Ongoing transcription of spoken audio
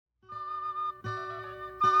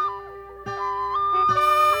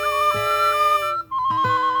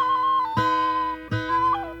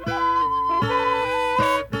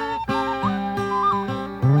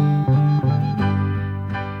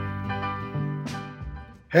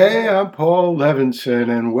Hey, I'm Paul Levinson,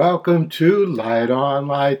 and welcome to Light On,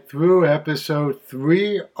 Light Through, episode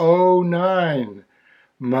 309,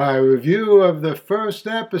 my review of the first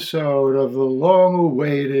episode of the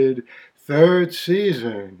long-awaited third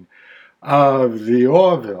season of The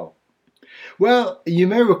Orville. Well, you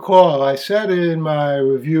may recall I said in my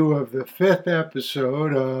review of the fifth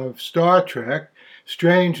episode of Star Trek,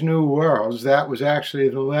 Strange New Worlds, that was actually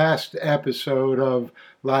the last episode of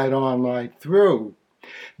Light On, Light Through,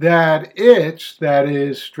 that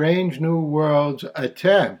is, Strange New Worlds'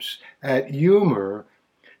 attempts at humor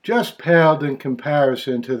just paled in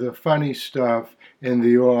comparison to the funny stuff in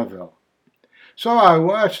The Orville. So I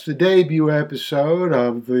watched the debut episode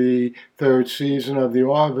of the third season of The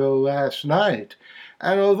Orville last night,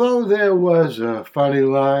 and although there was a funny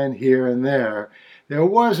line here and there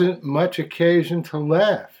wasn't much occasion to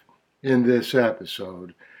laugh in this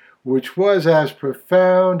episode, which was as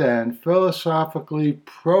profound and philosophically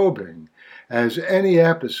probing as any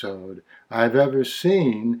episode I've ever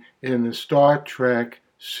seen in the Star Trek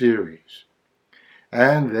series.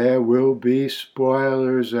 And there will be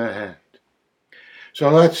spoilers ahead.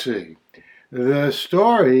 So let's see. The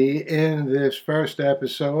story in this first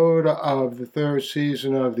episode of the third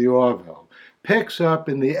season of The Orville picks up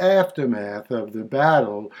in the aftermath of the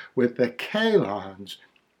battle with the Kaylons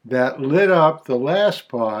that lit up the last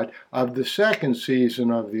part of the second season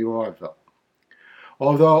of The Orville.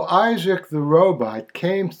 Although Isaac the robot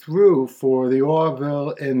came through for the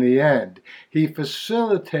Orville in the end, he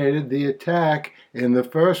facilitated the attack in the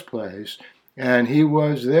first place, and he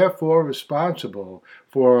was therefore responsible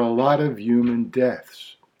for a lot of human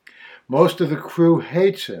deaths. Most of the crew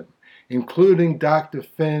hates him, including Dr.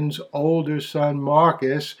 Finn's older son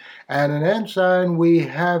Marcus and an ensign we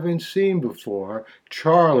haven't seen before,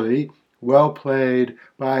 Charlie, well played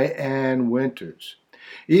by Ann Winters.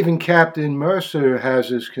 Even Captain Mercer has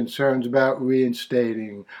his concerns about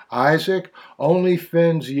reinstating Isaac. Only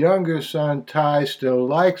Finn's younger son Ty still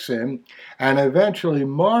likes him, and eventually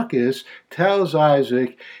Marcus tells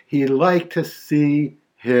Isaac he'd like to see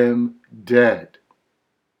him dead.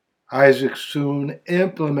 Isaac soon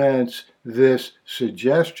implements this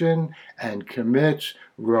suggestion and commits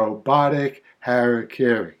robotic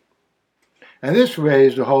harakiri. And this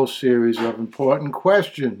raised a whole series of important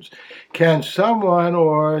questions. Can someone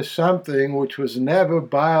or something which was never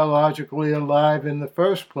biologically alive in the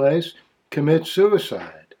first place commit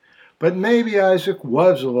suicide? But maybe Isaac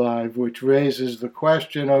was alive, which raises the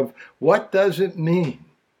question of what does it mean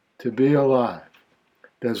to be alive?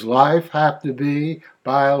 Does life have to be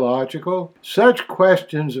biological? Such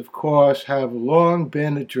questions, of course, have long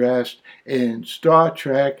been addressed in Star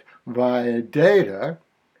Trek via Data.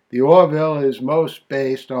 The Orville is most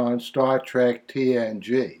based on Star Trek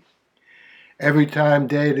TNG. Every time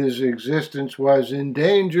Data's existence was in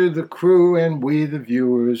danger, the crew and we, the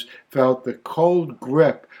viewers, felt the cold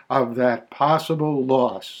grip of that possible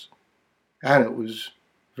loss, and it was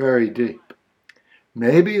very deep.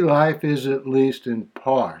 Maybe life is at least in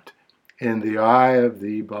part in the eye of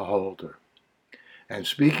the beholder. And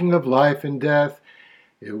speaking of life and death,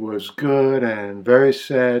 it was good and very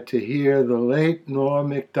sad to hear the late Norm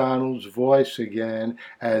Macdonald's voice again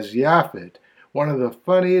as Yaphet, one of the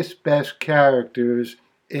funniest, best characters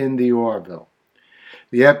in The Orville.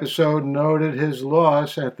 The episode noted his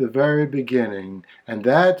loss at the very beginning, and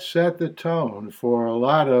that set the tone for a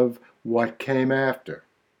lot of what came after.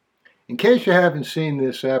 In case you haven't seen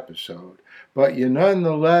this episode, but you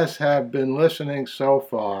nonetheless have been listening so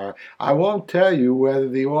far, I won't tell you whether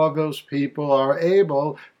the Orville's people are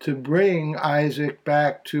able to bring Isaac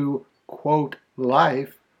back to, quote,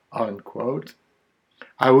 life, unquote.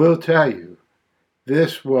 I will tell you,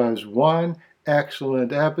 this was one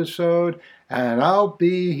excellent episode, and I'll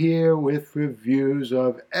be here with reviews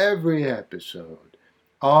of every episode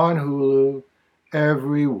on Hulu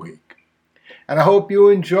every week. And I hope you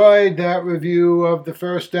enjoyed that review of the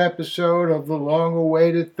first episode of the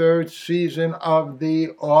long-awaited third season of The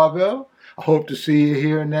Orville. I hope to see you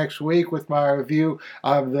here next week with my review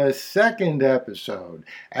of the second episode.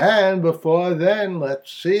 And before then,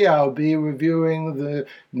 let's see, I'll be reviewing the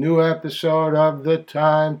new episode of The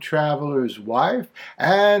Time Traveler's Wife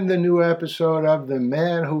and the new episode of The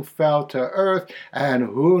Man Who Fell to Earth, and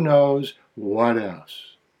who knows what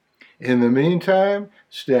else. In the meantime,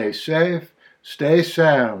 stay safe. Stay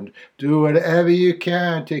sound. Do whatever you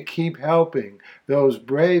can to keep helping those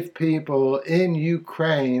brave people in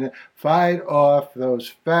Ukraine fight off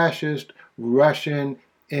those fascist Russian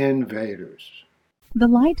invaders. The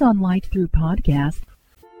Light on Light Through podcast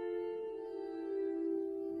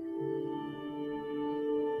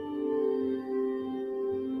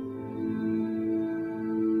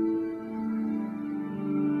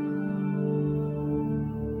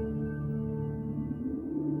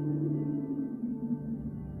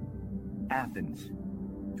Athens,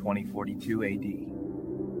 2042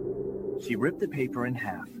 AD. She ripped the paper in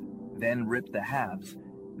half, then ripped the halves,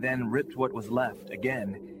 then ripped what was left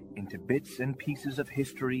again into bits and pieces of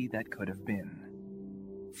history that could have been.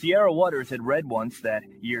 Sierra Waters had read once that,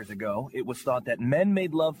 years ago, it was thought that men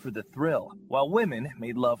made love for the thrill, while women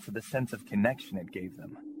made love for the sense of connection it gave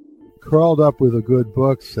them. Curled Up with a Good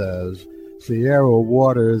Book says, Sierra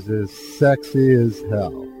Waters is sexy as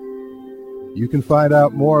hell. You can find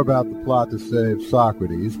out more about The Plot to Save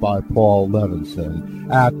Socrates by Paul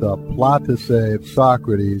Levinson at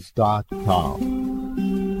theplottosavesocrates.com.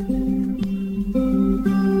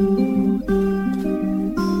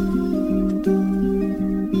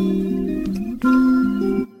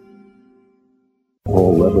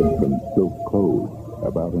 Paul Levinson Silk Code,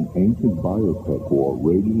 about an ancient biotech war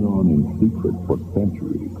raging on in secret for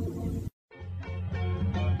centuries.